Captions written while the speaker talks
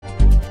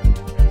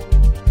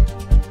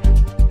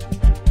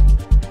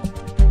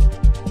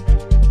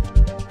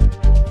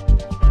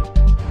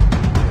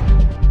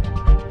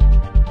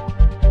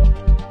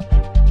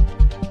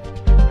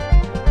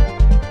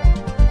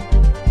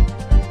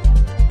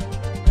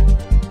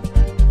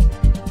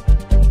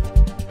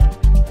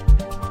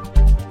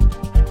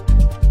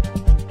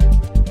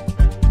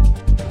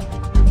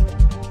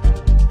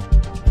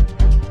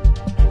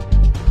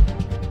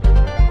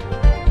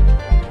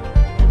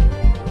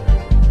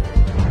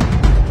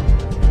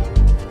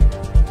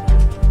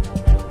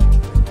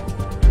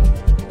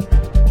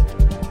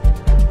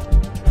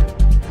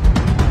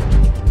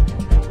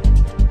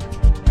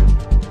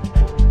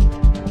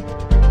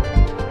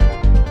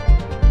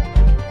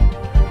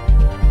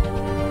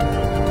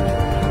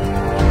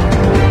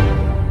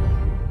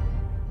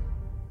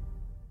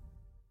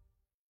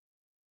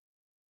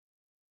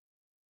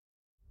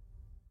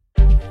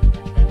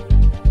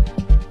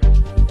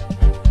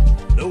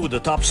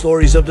top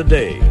stories of the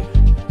day.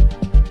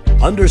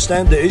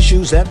 Understand the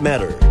issues that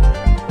matter.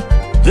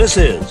 This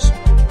is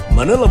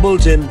Manila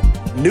Bulletin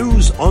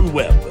News on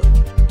Web.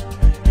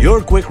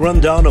 Your quick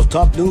rundown of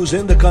top news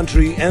in the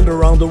country and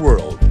around the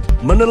world.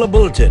 Manila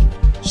Bulletin,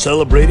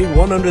 celebrating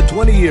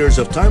 120 years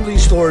of timely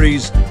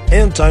stories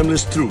and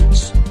timeless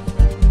truths.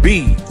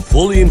 Be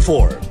fully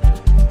informed.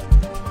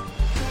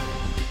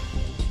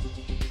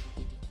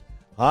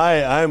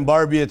 Hi, I'm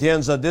Barbie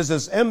Atienza. This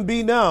is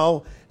MB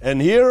Now,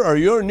 and here are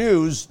your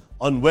news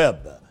on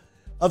web.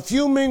 A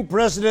fuming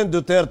President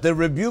Duterte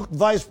rebuked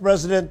Vice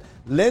President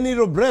Leni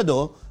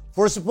Robredo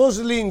for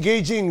supposedly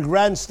engaging in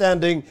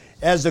grandstanding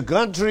as the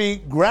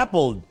country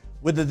grappled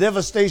with the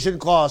devastation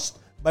caused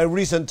by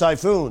recent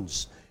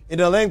typhoons. In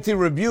a lengthy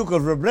rebuke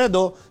of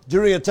Robredo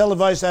during a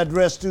televised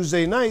address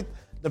Tuesday night,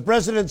 the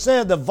president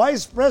said the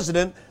vice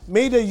president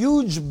made a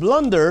huge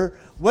blunder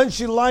when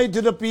she lied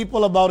to the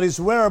people about his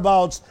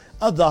whereabouts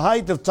at the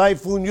height of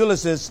Typhoon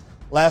Ulysses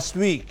last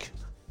week.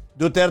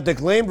 Duterte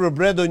claimed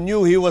Robredo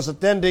knew he was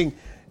attending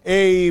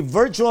a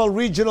virtual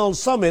regional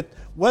summit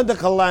when the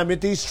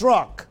calamity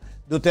struck.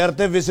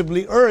 Duterte,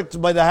 visibly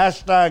irked by the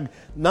hashtag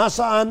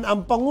Nasaan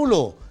ang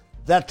Pangulo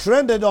that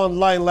trended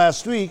online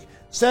last week,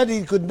 said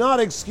he could not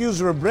excuse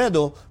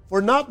Robredo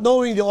for not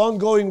knowing the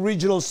ongoing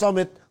regional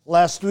summit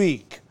last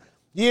week.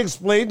 He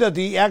explained that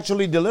he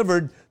actually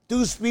delivered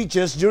 2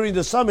 speeches during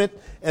the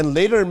summit and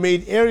later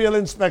made aerial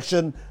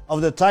inspection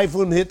of the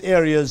typhoon-hit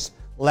areas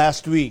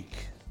last week.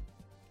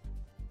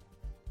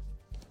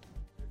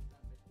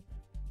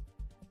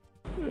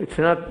 It's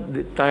not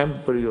the time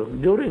for you.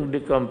 During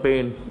the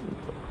campaign,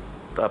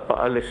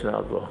 paalis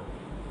na ako.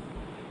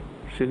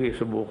 Sige,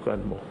 subukan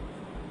mo.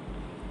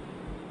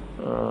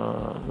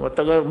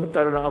 Matagal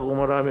na ako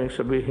maraming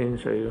sabihin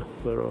sa iyo,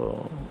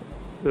 pero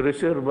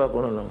reserve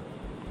ako na lang.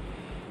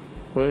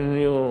 When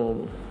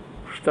you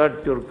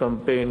start your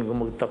campaign, kung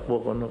magtakbo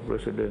ka ng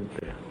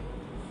presidente,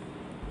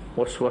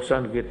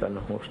 waswasan kita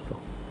ng gusto.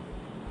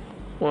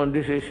 Well,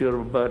 this is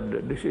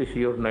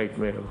your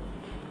nightmare.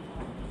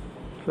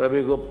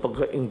 Sabi ko,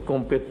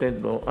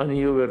 pagka-incompetent mo, and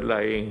you were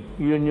lying,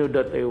 you knew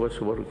that I was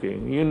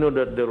working. You knew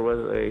that there was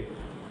a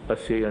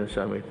ASEAN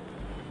summit.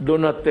 Do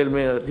not tell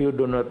me that you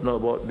do not know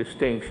about these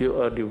things.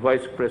 You are the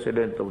vice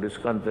president of this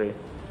country.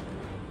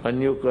 And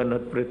you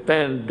cannot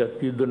pretend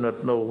that you do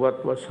not know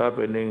what was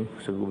happening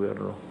sa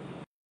gobyerno.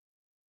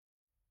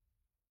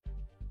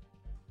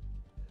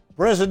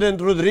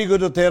 President Rodrigo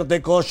Duterte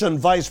cautioned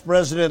Vice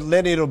President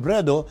Leni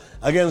Robredo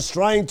against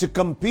trying to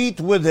compete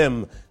with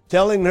him,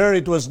 telling her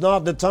it was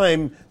not the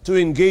time to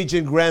engage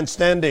in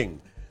grandstanding.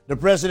 The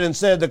president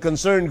said the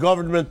concerned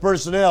government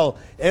personnel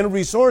and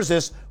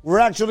resources were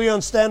actually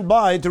on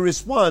standby to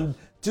respond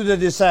to the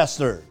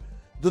disaster.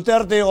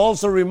 Duterte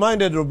also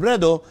reminded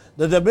Robredo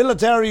that the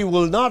military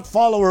will not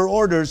follow her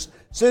orders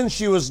since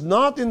she was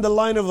not in the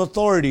line of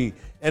authority,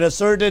 and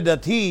asserted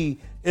that he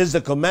is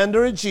the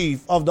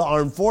commander-in-chief of the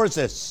armed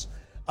forces.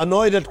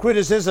 Annoyed at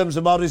criticisms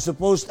about his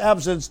supposed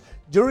absence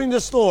during the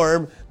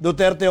storm,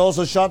 Duterte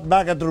also shot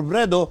back at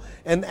Robredo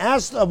and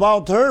asked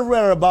about her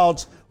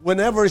whereabouts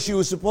whenever she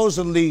was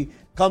supposedly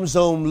comes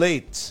home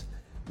late.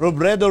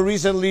 Robredo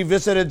recently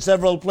visited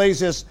several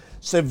places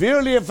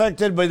severely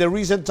affected by the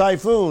recent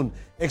typhoon,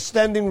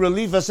 extending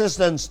relief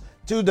assistance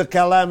to the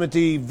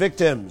calamity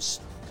victims.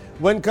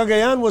 When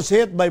Cagayan was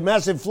hit by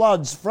massive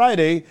floods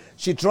Friday,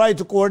 she tried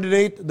to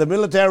coordinate the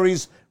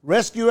military's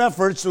rescue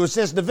efforts to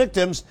assist the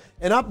victims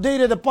and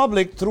updated the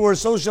public through her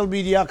social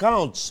media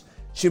accounts.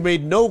 She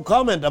made no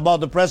comment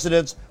about the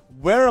president's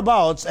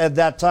whereabouts at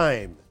that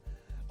time.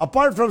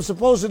 Apart from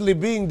supposedly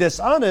being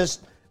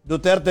dishonest,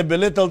 Duterte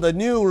belittled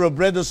anew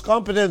Robredo's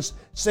competence,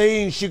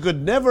 saying she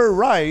could never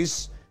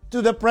rise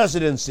to the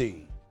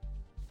presidency.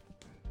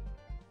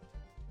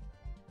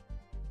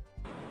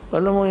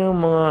 Alam mo yung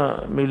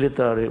mga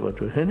military,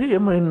 hindi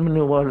naman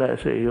maniwala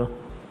sa iyo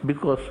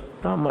because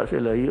tama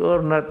sila. You are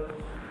not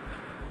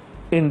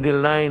in the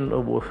line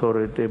of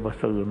authority,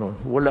 basta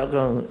gano'n. Wala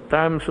kang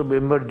times of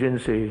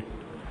emergency.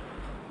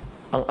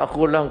 Ang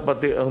ako lang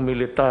pati ang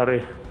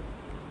military.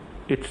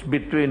 It's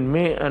between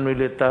me and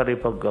military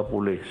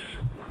pagka-pulis.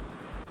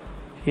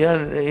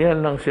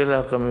 Yan lang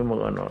sila kami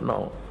mag-ano.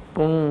 No.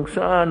 Kung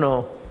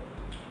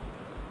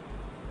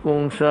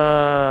sa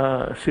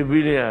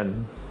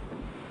civilian,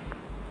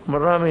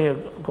 marami,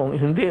 kung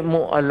hindi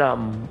mo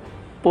alam,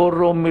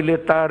 puro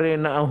military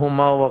na ang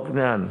humawak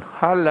niyan.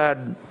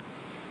 Halad,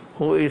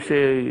 who is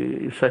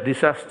sa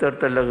disaster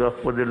talaga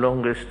for the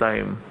longest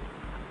time,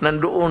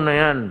 nandoon na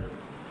yan.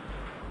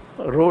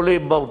 Rolly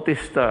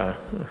Bautista,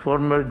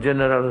 former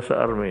general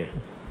sa army,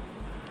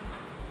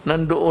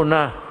 nandoon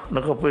na,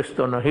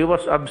 nakapwesto na. He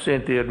was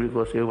absent here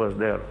because he was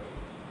there.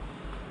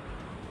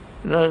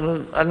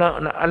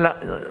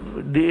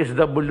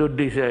 DSWD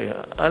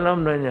siya,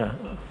 alam na niya.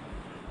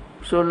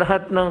 So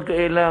lahat ng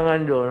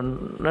kailangan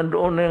doon,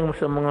 nandoon na yung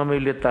sa mga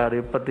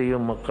military, pati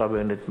yung mga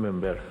cabinet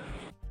members.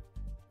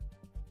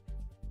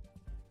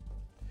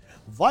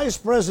 Vice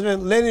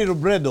President Leni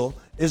Robredo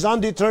is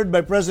undeterred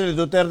by President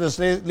Duterte's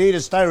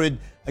latest tirade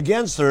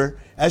against her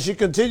as she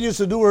continues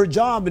to do her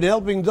job in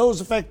helping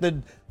those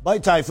affected by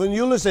Typhoon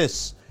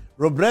Ulysses.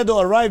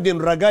 Robredo arrived in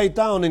Ragay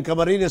Town in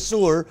Camarines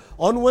Sur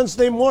on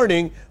Wednesday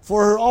morning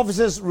for her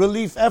office's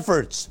relief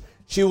efforts.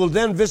 She will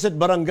then visit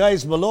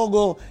barangays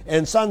Malogo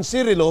and San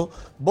Cirilo,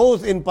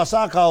 both in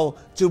Pasacao,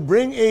 to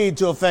bring aid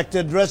to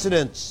affected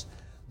residents.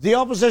 The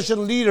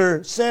opposition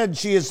leader said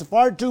she is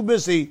far too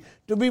busy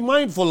to be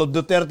mindful of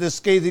Duterte's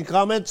scathing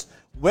comments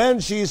when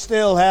she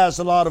still has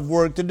a lot of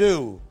work to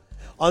do.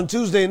 On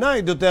Tuesday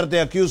night,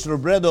 Duterte accused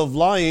Robredo of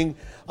lying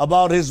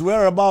about his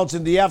whereabouts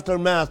in the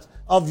aftermath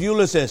of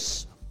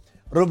Ulysses.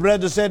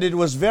 Robredo said it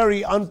was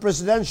very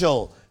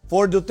unpresidential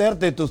for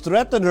Duterte to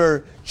threaten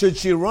her should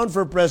she run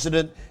for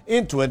president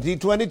in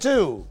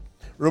 2022.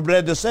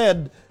 Robredo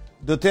said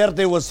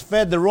Duterte was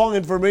fed the wrong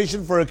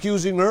information for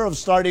accusing her of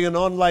starting an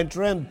online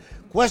trend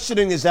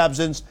questioning his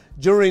absence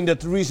during the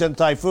recent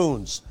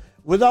typhoons.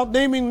 Without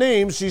naming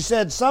names, she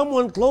said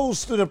someone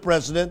close to the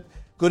president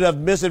could have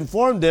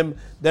misinformed him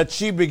that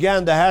she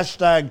began the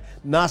hashtag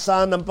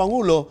Nasaan ang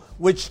Pangulo,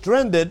 which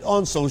trended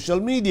on social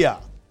media.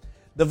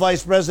 The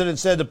vice president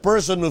said the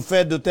person who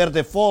fed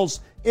Duterte false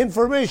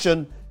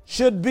information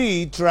should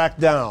be tracked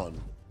down.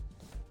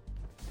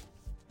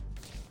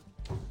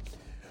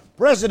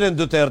 President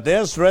Duterte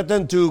has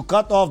threatened to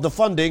cut off the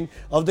funding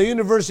of the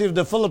University of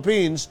the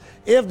Philippines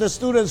if the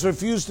students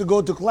refuse to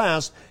go to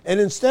class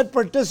and instead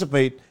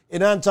participate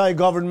in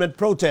anti-government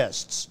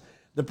protests.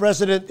 The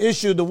president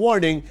issued the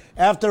warning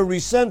after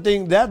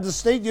resenting that the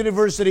state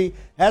university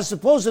has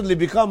supposedly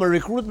become a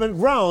recruitment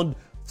ground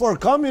for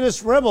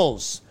communist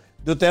rebels.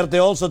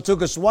 Duterte also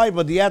took a swipe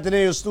at the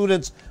Ateneo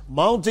students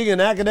mounting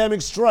an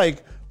academic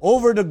strike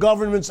over the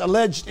government's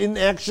alleged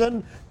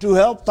inaction to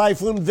help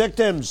typhoon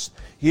victims.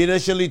 He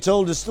initially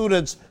told the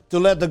students to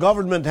let the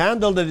government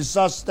handle the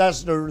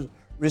disaster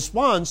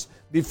response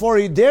before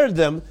he dared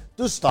them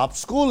to stop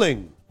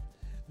schooling.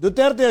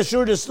 Duterte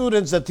assured the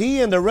students that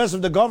he and the rest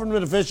of the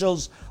government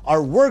officials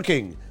are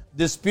working,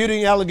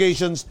 disputing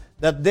allegations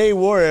that they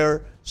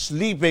were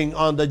sleeping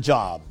on the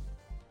job.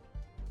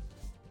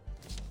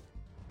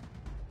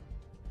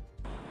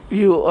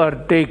 You are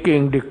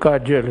taking the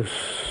cudgels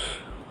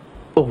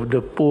of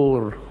the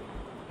poor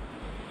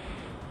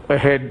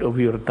ahead of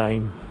your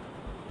time.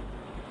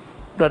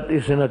 That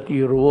is not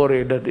your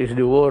worry, that is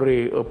the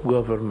worry of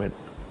government.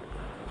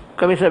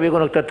 Kami, sabi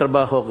ko,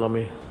 nagtatrabaho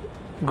kami.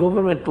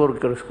 Government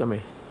workers kami.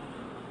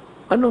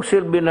 Anong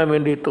silbi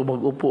namin dito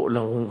mag-upo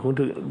lang kung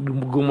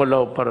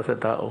gumalaw para sa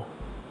tao?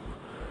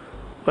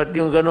 At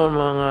yung gano'n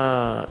mga,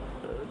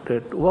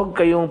 huwag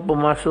kayong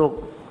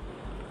pumasok.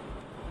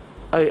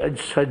 I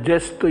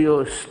suggest to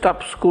you,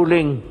 stop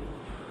schooling.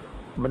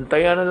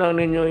 Bantayan na lang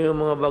ninyo yung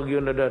mga bagyo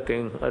na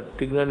dating at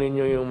tignan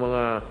ninyo yung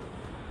mga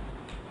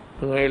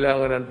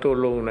ngailangan ng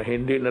tulong na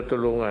hindi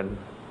natulungan.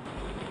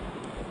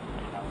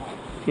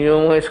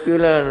 Yung mga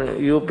eskwela,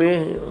 UP,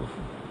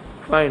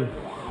 fine.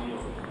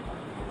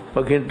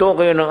 Pag hinto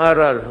kayo ng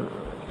aral,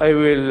 I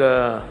will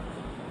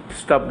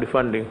stop the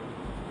funding.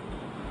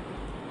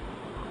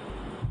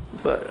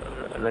 But,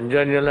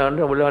 nandyan nyo lang,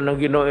 wala nang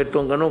ginawa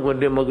itong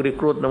kundi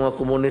mag-recruit ng mga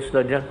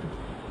komunista dyan.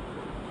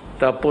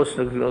 Tapos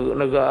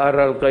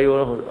nag-aaral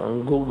kayo,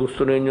 ang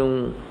gusto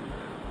ninyong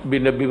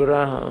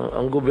binabira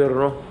ang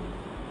gobyerno.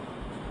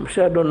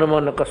 Masyado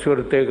naman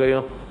nakaswerte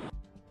kayo.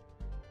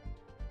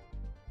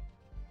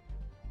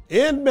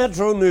 In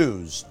Metro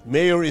News,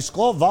 Mayor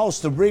Isko vows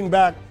to bring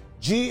back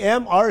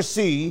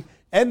GMRC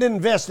and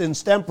invest in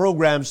STEM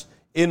programs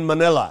in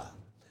Manila.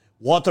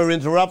 Water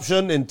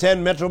interruption in 10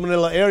 Metro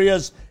Manila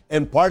areas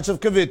and parts of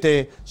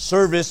Cavite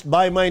serviced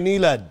by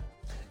Maynilad.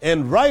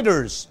 And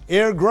riders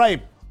air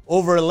gripe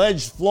over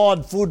alleged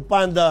flawed Food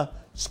Panda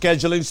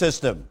scheduling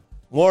system.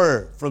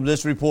 More from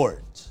this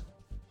report.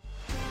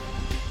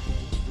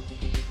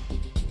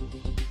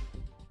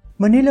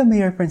 Manila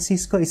Mayor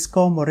Francisco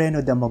Isko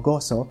Moreno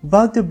Damogoso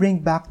vowed to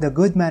bring back the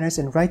Good Manners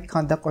and Right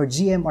Conduct or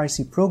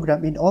GMRC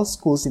program in all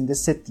schools in the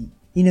city.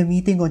 In a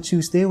meeting on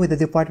Tuesday with the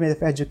Department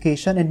of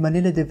Education and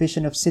Manila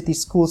Division of City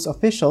Schools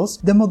officials,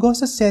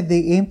 Damogoso said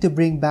they aim to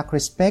bring back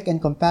respect and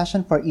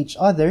compassion for each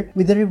other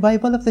with the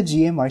revival of the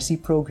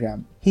GMRC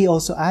program. He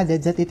also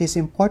added that it is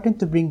important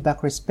to bring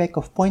back respect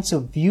of points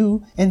of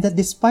view and that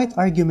despite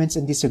arguments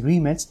and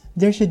disagreements,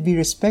 there should be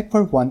respect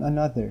for one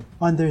another.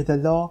 Under the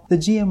law,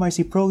 the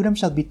GMRC program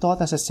shall be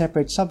taught as a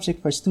separate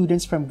subject for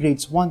students from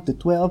grades 1 to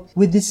 12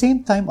 with the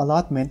same time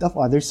allotment of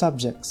other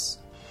subjects.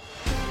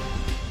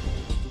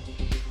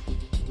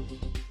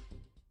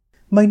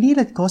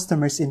 Maynilad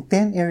customers in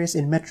 10 areas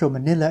in Metro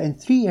Manila and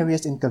 3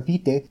 areas in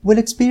Cavite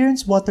will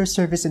experience water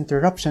service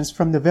interruptions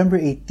from November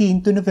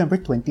 18 to November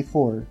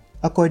 24.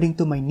 According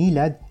to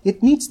Maynilad,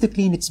 it needs to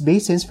clean its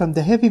basins from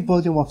the heavy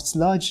volume of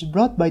sludge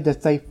brought by the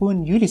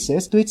Typhoon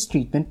Ulysses to its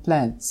treatment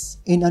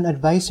plants. In an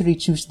advisory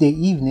Tuesday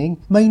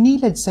evening,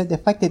 Maynilad said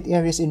affected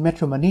areas in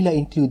Metro Manila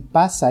include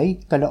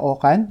Pasay,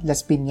 Caloocan,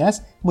 Las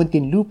Piñas,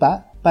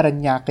 Muntinlupa,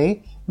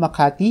 Parañaque,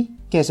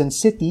 Makati, Quezon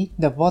City,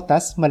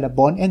 Navotas,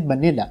 Malabon, and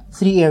Manila.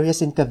 3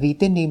 areas in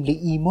Cavite,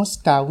 namely Imus,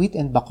 Kawit,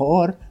 and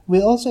Bacoor,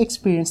 will also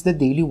experience the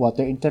daily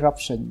water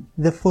interruption.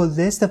 The full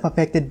list of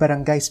affected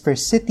barangays per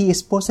city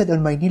is posted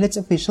on Maynilad's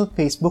official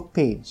Facebook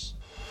page.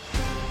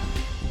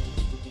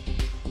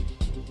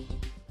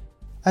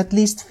 At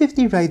least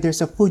 50 riders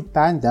of Food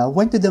Panda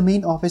went to the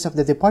main office of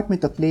the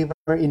Department of Labor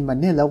in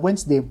Manila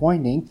Wednesday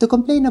morning to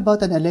complain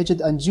about an alleged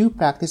undue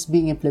practice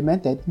being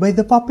implemented by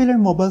the popular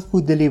mobile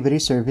food delivery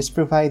service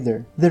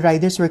provider. The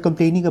riders were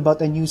complaining about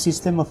a new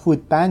system of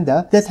Food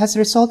Panda that has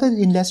resulted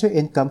in lesser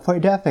income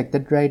for the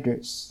affected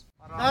riders.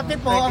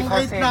 Dati po, ang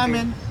rate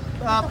namin,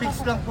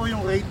 fixed lang po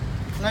yung rate.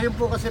 Ngayon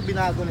po kasi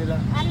binago nila.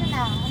 Ano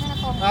na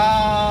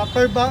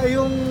po?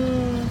 Yung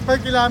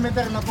per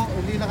kilometer na po,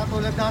 hindi na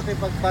katulad dati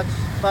pag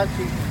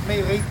batching,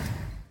 may rate.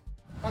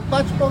 Pag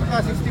batch po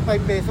ka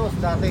 65 pesos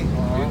dati.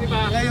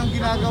 Ngayon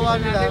ginagawa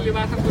nila,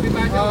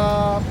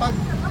 pag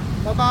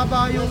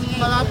mababa yung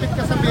malapit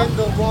ka sa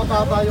bendo,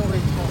 bumababa yung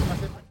rate mo.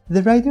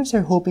 The riders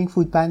are hoping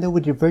Food Panda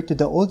would revert to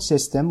the old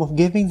system of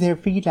giving their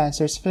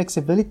freelancers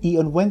flexibility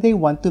on when they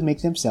want to make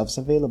themselves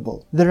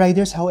available. The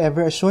riders,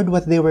 however, assured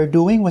what they were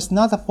doing was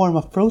not a form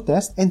of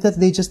protest and that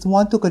they just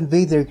want to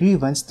convey their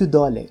grievance to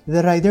DOLE.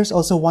 The riders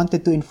also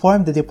wanted to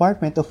inform the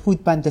Department of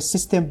Food Panda's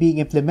system being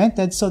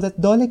implemented so that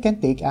DOLE can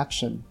take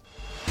action.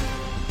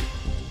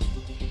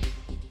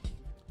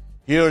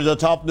 Here are the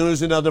top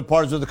news in other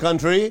parts of the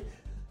country.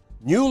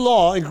 New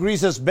law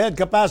increases bed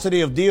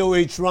capacity of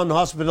DOH-run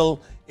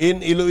hospital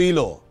in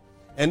Iloilo.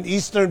 And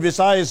Eastern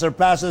Visayas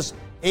surpasses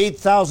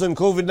 8,000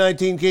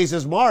 COVID-19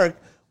 cases mark,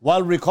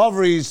 while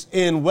recoveries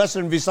in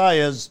Western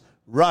Visayas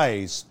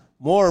rise.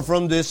 More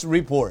from this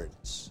report.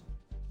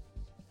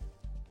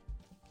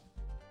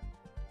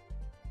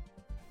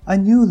 A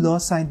new law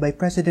signed by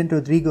President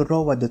Rodrigo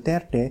Roa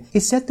Duterte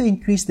is set to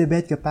increase the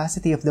bed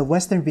capacity of the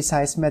Western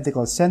Visayas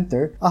Medical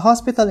Center, a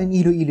hospital in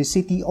Iloilo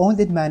City owned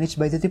and managed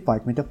by the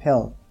Department of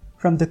Health.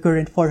 From the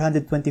current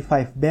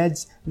 425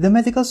 beds, the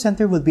medical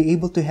center will be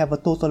able to have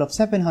a total of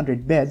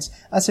 700 beds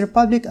as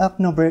Republic Act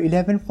No.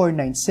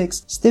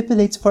 11496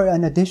 stipulates for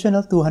an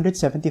additional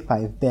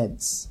 275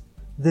 beds.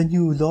 The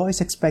new law is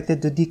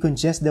expected to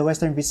decongest the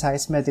Western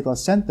Visayas Medical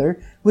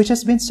Center, which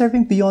has been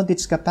serving beyond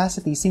its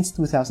capacity since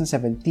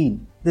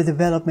 2017. The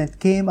development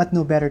came at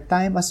no better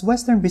time as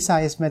Western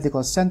Visayas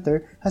Medical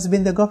Center has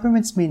been the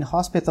government's main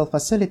hospital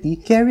facility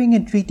caring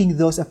and treating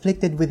those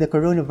afflicted with the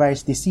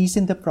coronavirus disease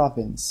in the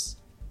province.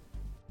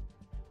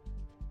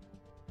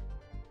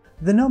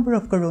 The number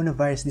of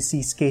coronavirus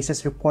disease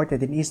cases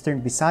reported in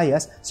Eastern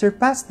Visayas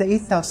surpassed the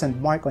 8,000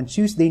 mark on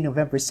Tuesday,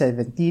 November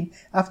 17,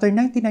 after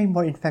 99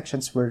 more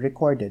infections were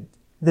recorded.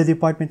 The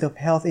Department of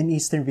Health in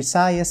Eastern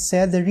Visayas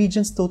said the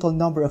region's total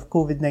number of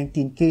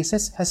COVID-19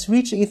 cases has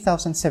reached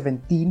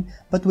 8,017,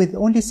 but with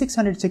only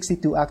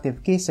 662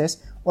 active cases,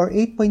 or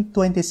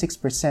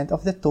 8.26%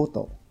 of the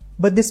total.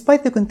 But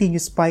despite the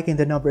continued spike in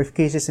the number of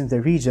cases in the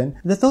region,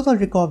 the total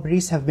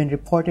recoveries have been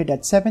reported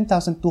at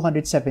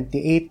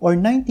 7,278 or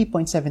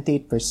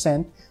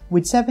 90.78%,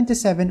 with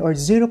 77 or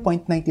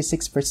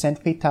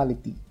 0.96%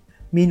 fatality.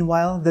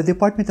 Meanwhile, the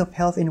Department of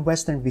Health in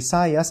Western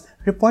Visayas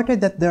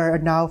reported that there are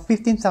now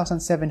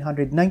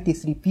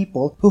 15,793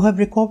 people who have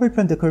recovered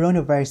from the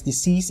coronavirus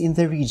disease in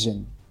the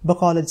region.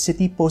 Bacolod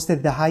City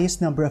posted the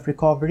highest number of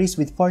recoveries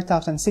with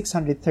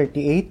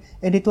 4,638,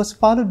 and it was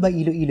followed by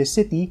Iloilo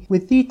City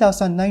with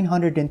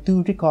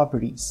 3,902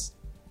 recoveries.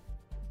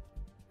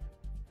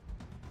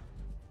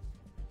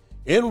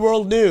 In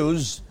world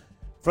news,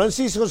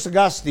 Francisco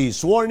Sagasti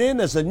sworn in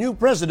as the new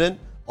president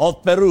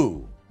of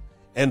Peru.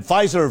 And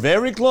Pfizer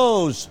very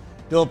close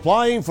to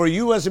applying for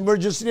U.S.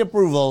 emergency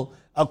approval,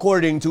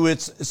 according to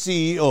its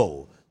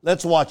CEO.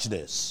 Let's watch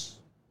this.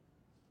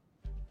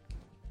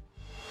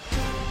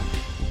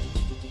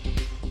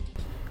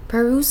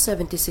 Peru's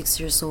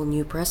 76-year-old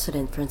new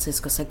president,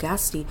 Francisco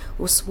Sagasti,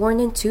 was sworn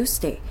in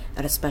Tuesday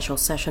at a special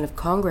session of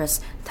Congress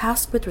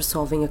tasked with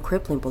resolving a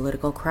crippling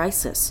political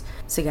crisis.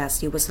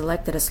 Sagasti was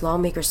elected as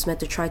lawmakers met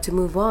to try to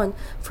move on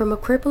from a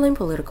crippling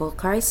political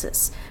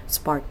crisis,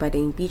 sparked by the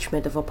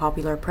impeachment of a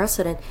popular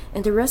president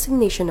and the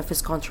resignation of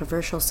his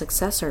controversial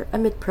successor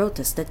amid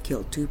protests that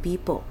killed 2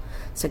 people.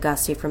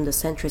 Sagasti from the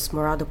centrist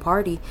Morado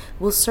Party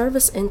will serve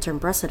as interim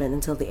president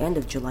until the end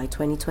of July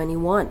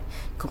 2021,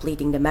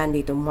 completing the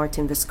mandate of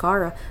Martin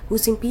Vizcarra,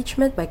 whose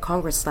impeachment by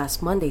Congress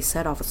last Monday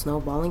set off a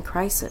snowballing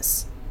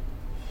crisis.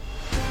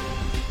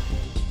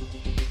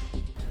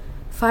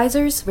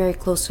 Pfizer is very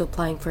close to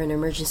applying for an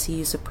emergency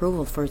use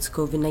approval for its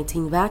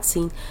COVID-19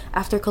 vaccine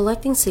after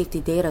collecting safety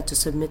data to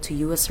submit to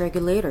U.S.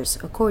 regulators,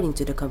 according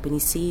to the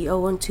company's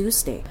CEO on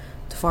Tuesday.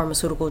 The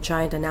pharmaceutical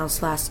giant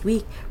announced last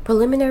week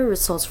preliminary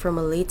results from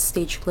a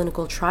late-stage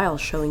clinical trial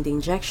showing the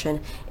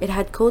injection it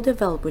had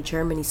co-developed with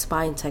Germany's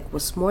BioNTech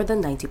was more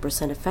than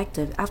 90%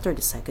 effective after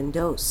the second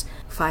dose.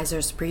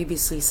 Pfizer's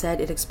previously said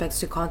it expects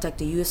to contact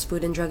the U.S.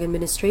 Food and Drug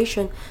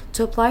Administration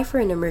to apply for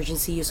an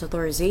emergency use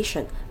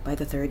authorization by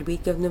the 3rd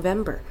week of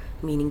November,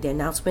 meaning the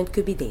announcement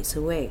could be days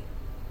away.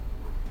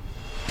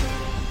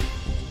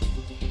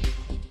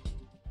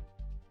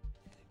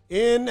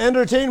 In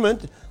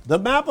entertainment, the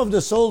Map of the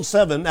Soul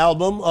 7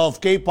 album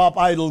of K-pop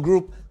idol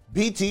group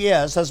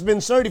BTS has been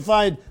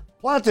certified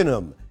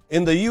platinum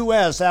in the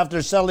U.S.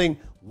 after selling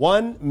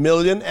 1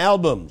 million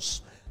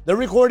albums. The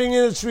Recording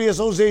Industry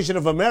Association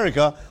of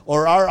America,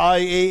 or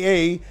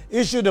RIAA,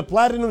 issued a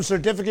platinum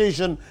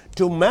certification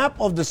to Map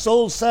of the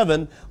Soul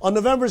 7 on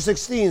November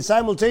 16,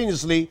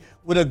 simultaneously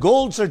with a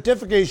gold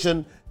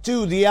certification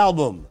to the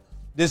album.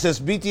 This is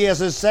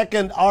BTS's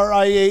second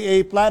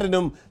RIAA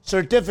Platinum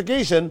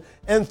certification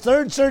and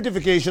third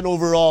certification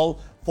overall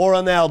for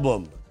an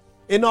album.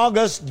 In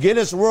August,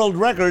 Guinness World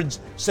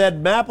Records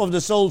said Map of the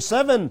Soul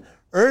 7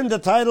 earned the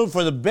title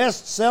for the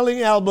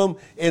best-selling album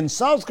in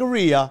South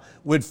Korea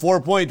with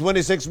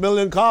 4.26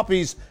 million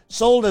copies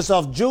sold as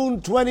of June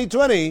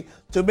 2020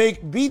 to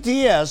make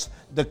BTS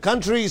the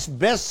country's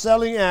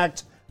best-selling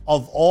act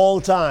of all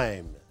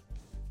time.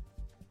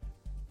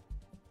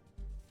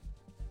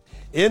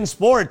 In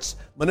sports,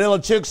 Manila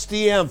Chooks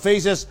TM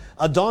faces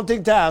a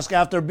daunting task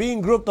after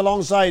being grouped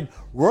alongside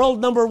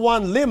world number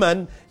 1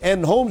 Liman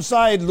and home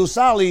side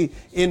Lusali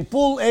in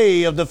Pool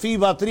A of the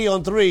FIBA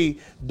 3-on-3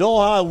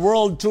 Doha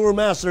World Tour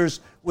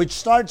Masters, which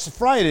starts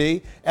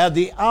Friday at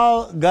the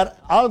Al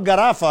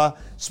Garafa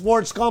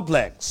Sports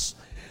Complex.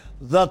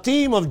 The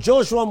team of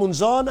Joshua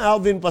Munzon,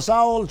 Alvin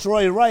Pasaol,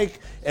 Troy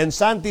Reich, and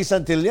Santi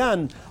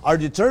Santillan are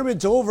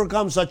determined to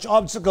overcome such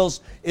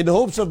obstacles in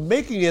hopes of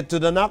making it to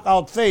the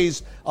knockout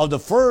phase of the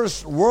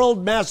first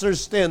World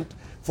Masters stint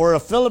for a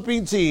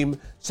Philippine team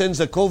since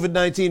the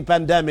COVID-19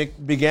 pandemic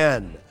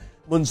began.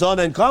 Munzon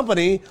and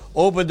company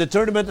opened the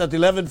tournament at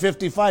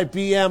 11:55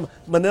 p.m.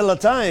 Manila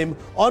time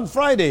on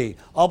Friday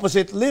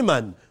opposite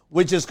Liman,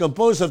 which is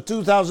composed of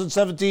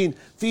 2017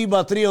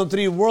 FIBA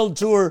 3-on-3 World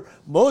Tour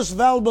Most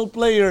Valuable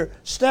Player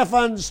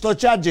Stefan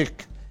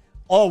Stojacic,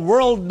 or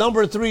World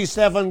number 3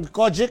 Stefan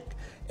Kojic,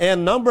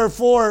 and number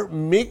 4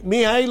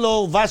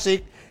 Mihailo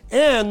Vasic,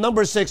 and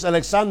number 6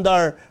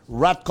 Alexander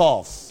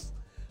Ratkov.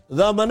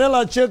 The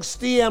Manila Chooks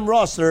TM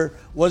roster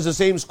was the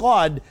same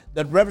squad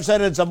that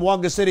represented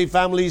Zamboanga City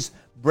Family's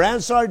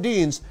brand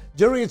sardines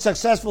during its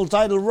successful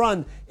title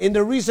run in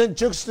the recent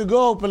Chooks to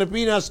Go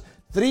Pilipinas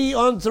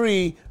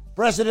 3-on-3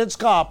 President's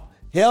Cup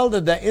held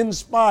at the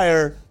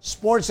Inspire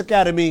Sports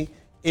Academy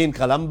in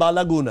Calamba,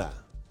 Laguna.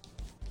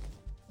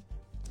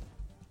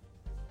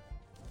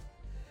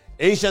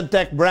 Asian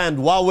tech brand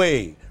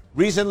Huawei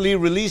recently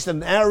released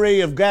an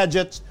array of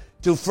gadgets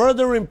to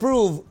further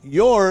improve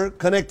your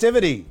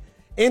connectivity.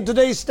 In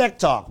today's Tech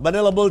Talk,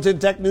 Manila Bulletin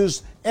Tech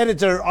News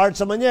editor Art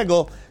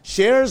Samaniego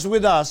shares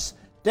with us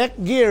tech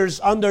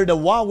gears under the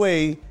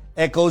Huawei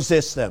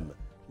ecosystem.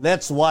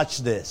 Let's watch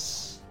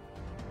this.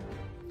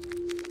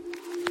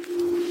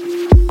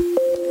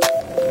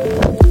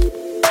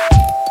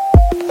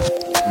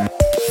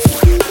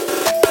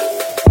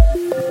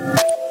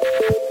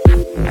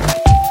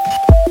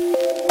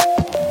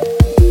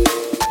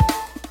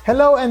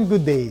 Hello and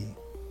good day.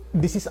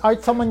 This is Art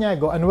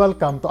Samaniego and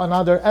welcome to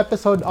another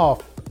episode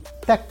of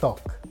Tech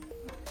Talk.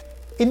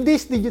 In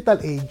this digital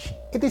age,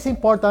 it is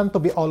important to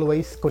be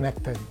always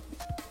connected.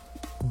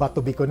 But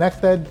to be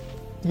connected,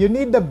 you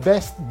need the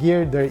best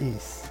gear there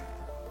is.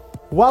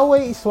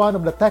 Huawei is one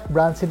of the tech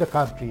brands in the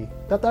country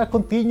that are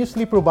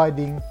continuously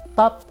providing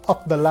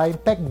top-of-the-line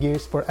tech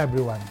gears for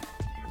everyone.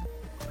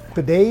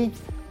 Today,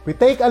 we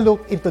take a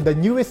look into the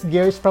newest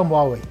gears from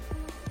Huawei,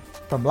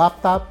 from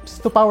laptops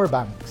to power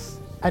banks,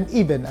 and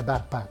even a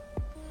backpack.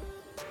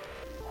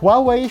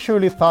 Huawei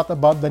surely thought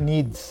about the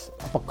needs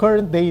of a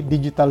current-day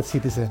digital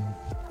citizen.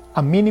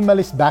 A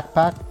minimalist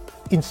backpack,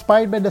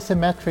 inspired by the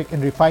symmetric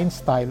and refined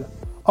style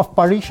of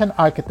Parisian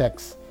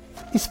architects,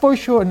 is for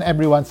sure on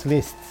everyone's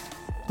lists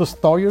to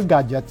store your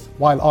gadgets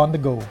while on the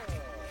go.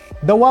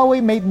 The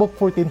Huawei MateBook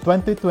 14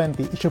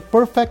 2020 is your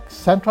perfect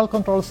central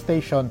control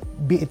station,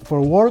 be it for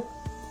work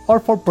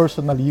or for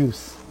personal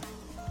use.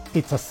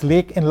 It's a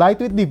sleek and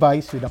lightweight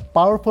device with a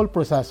powerful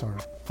processor.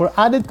 For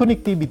added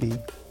connectivity,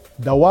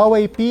 the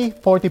Huawei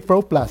P40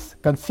 Pro Plus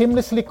can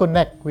seamlessly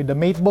connect with the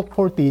MateBook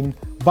 14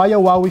 via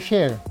Huawei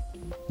Share.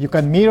 You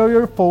can mirror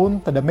your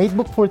phone to the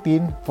MateBook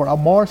 14 for a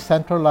more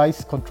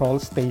centralized control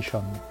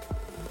station.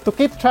 To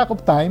keep track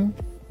of time,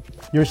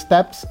 your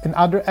steps, and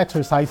other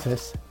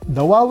exercises,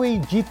 the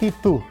Huawei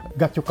GT2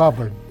 got you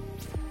covered.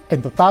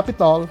 And to top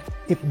it all,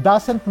 it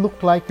doesn't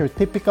look like your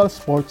typical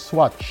sports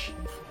watch.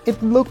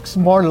 It looks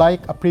more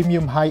like a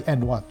premium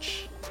high-end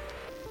watch.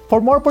 For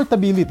more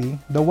portability,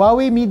 the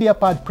Huawei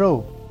MediaPad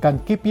Pro can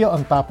keep you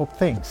on top of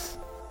things.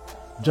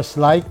 Just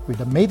like with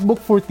the MateBook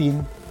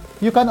 14,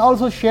 you can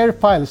also share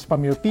files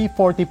from your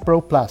P40 Pro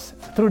Plus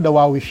through the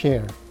Huawei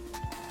Share.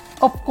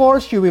 Of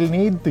course, you will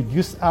need to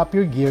use up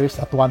your gears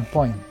at one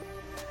point.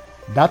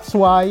 That's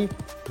why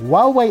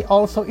Huawei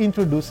also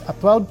introduced a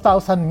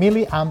 12,000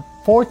 mAh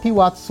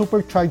 40-watt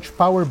supercharged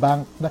power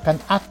bank that can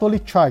actually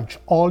charge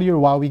all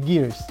your Huawei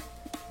gears.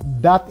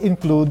 That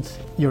includes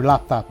your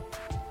laptop.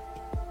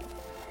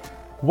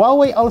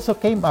 Huawei also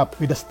came up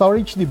with a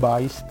storage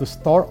device to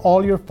store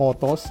all your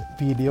photos,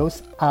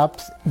 videos,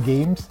 apps,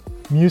 games,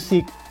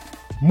 music,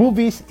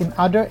 movies, and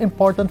other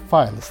important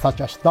files such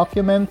as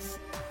documents,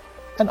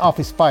 and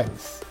office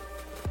files.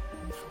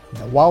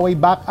 The Huawei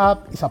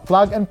Backup is a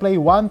plug-and-play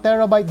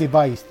 1TB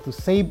device to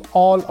save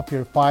all of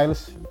your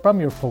files from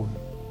your phone.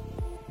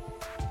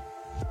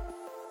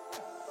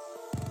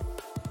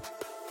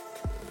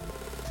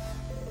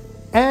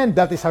 And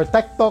that is our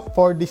Tech Talk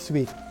for this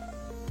week.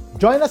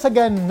 Join us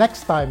again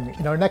next time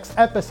in our next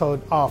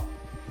episode of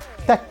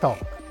Tech Talk.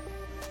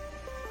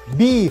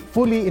 Be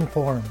fully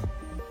informed.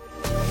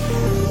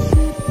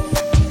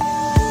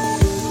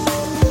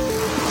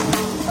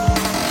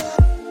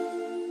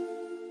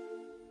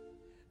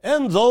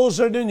 And those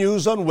are the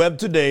news on Web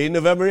Today,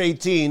 November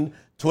 18,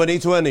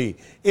 2020.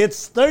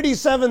 It's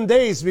 37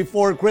 days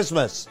before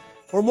Christmas.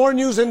 For more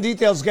news and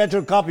details, get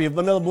your copy of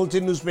Manila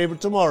Bulletin newspaper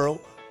tomorrow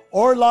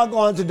or log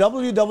on to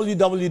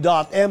www.mb.com.ph.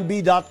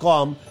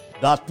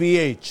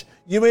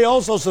 You may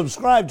also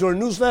subscribe to our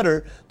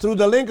newsletter through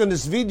the link on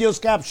this video's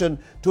caption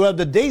to have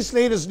the day's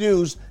latest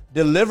news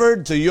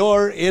delivered to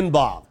your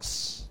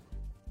inbox.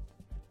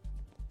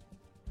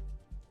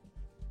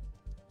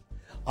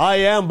 I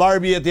am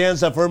Barbie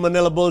Atienza for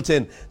Manila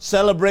Bulletin,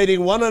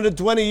 celebrating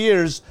 120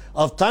 years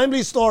of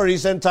timely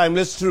stories and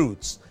timeless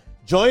truths.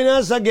 Join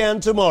us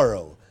again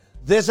tomorrow.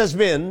 This has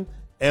been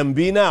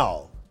MB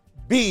Now.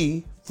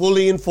 Be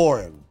fully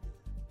informed.